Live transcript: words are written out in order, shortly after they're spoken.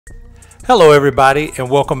Hello everybody and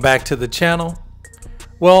welcome back to the channel.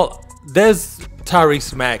 Well, there's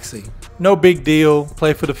Tyrese Maxey. No big deal.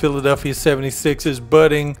 Play for the Philadelphia 76ers,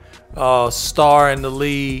 budding star in the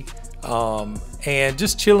league, and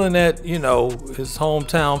just chilling at, his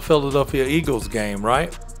hometown Philadelphia Eagles game,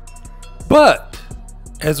 right? But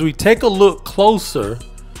as we take a look closer,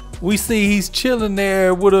 we see he's chilling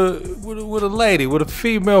there with a lady, with a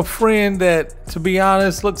female friend that, to be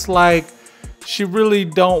honest, looks like she really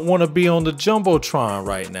don't want to be on the Jumbotron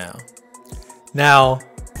right now. Now,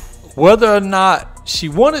 whether or not she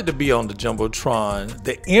wanted to be on the Jumbotron,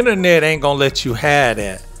 the internet ain't gonna let you have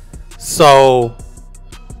that. So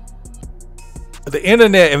the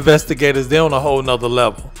internet investigators, they're on a whole nother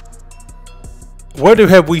level. Where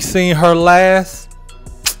have we seen her last?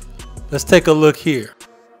 Let's take a look here.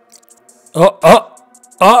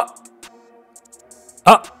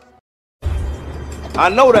 I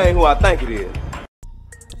know that ain't who I think it is.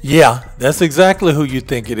 Yeah, that's exactly who you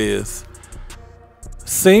think it is.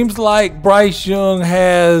 Seems like Bryce Young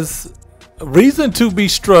has reason to be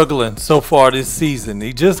struggling so far this season.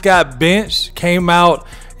 He just got benched, came out,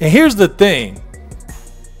 and here's the thing.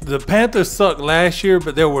 The Panthers sucked last year,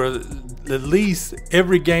 but there were at least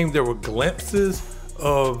every game there were glimpses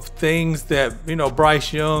of things that,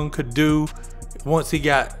 Bryce Young could do once he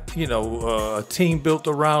got, a team built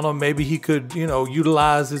around him. Maybe he could,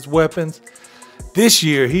 utilize his weapons. This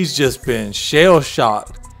year, he's just been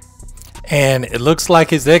shell-shocked. And it looks like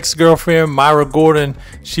his ex-girlfriend, Myra Gordon,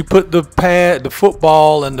 she put the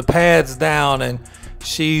football and the pads down, and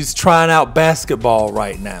she's trying out basketball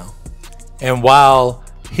right now. And while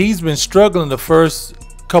he's been struggling the first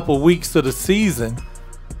couple weeks of the season,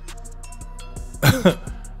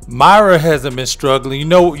 Myra hasn't been struggling.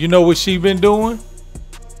 You know what she's been doing?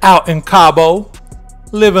 Out in Cabo,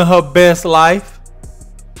 living her best life.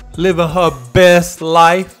 Living her best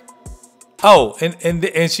life. Oh,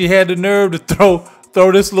 and she had the nerve to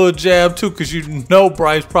throw this little jab too, because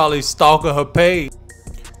Bryce probably stalking her page.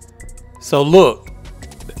 So look,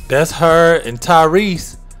 that's her and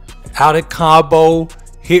Tyrese out at Cabo,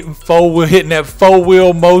 hitting that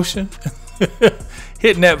four-wheel motion.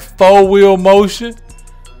 Hitting that four-wheel motion.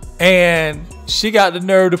 And she got the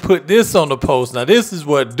nerve to put this on the post. Now this is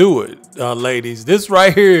what do it, ladies. This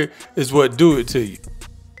right here is what do it to you.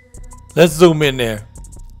 Let's zoom in there.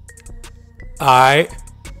 All right,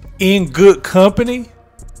 in good company,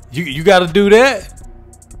 you got to do that.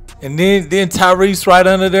 And then Tyrese right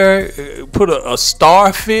under there put a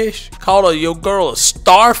starfish, called your girl a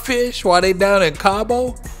starfish while they down in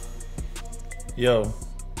Cabo. Yo,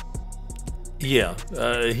 yeah,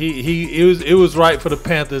 it was right for the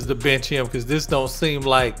Panthers to bench him, because this don't seem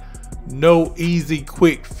like no easy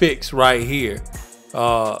quick fix right here.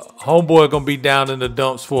 Homeboy gonna be down in the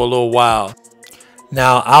dumps for a little while.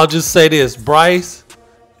 Now I'll just say this, Bryce,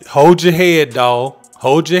 hold your head, dog.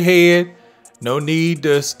 Hold your head. No need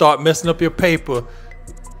to start messing up your paper.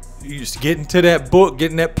 You just get into that book,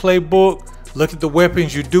 get in that playbook, look at the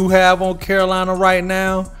weapons you do have on Carolina right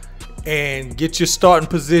now, and get your starting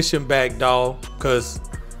position back, dog, because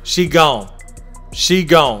she gone. She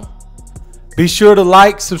gone. Be sure to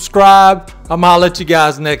like, subscribe. I'm gonna holler at you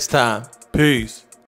guys next time. Peace.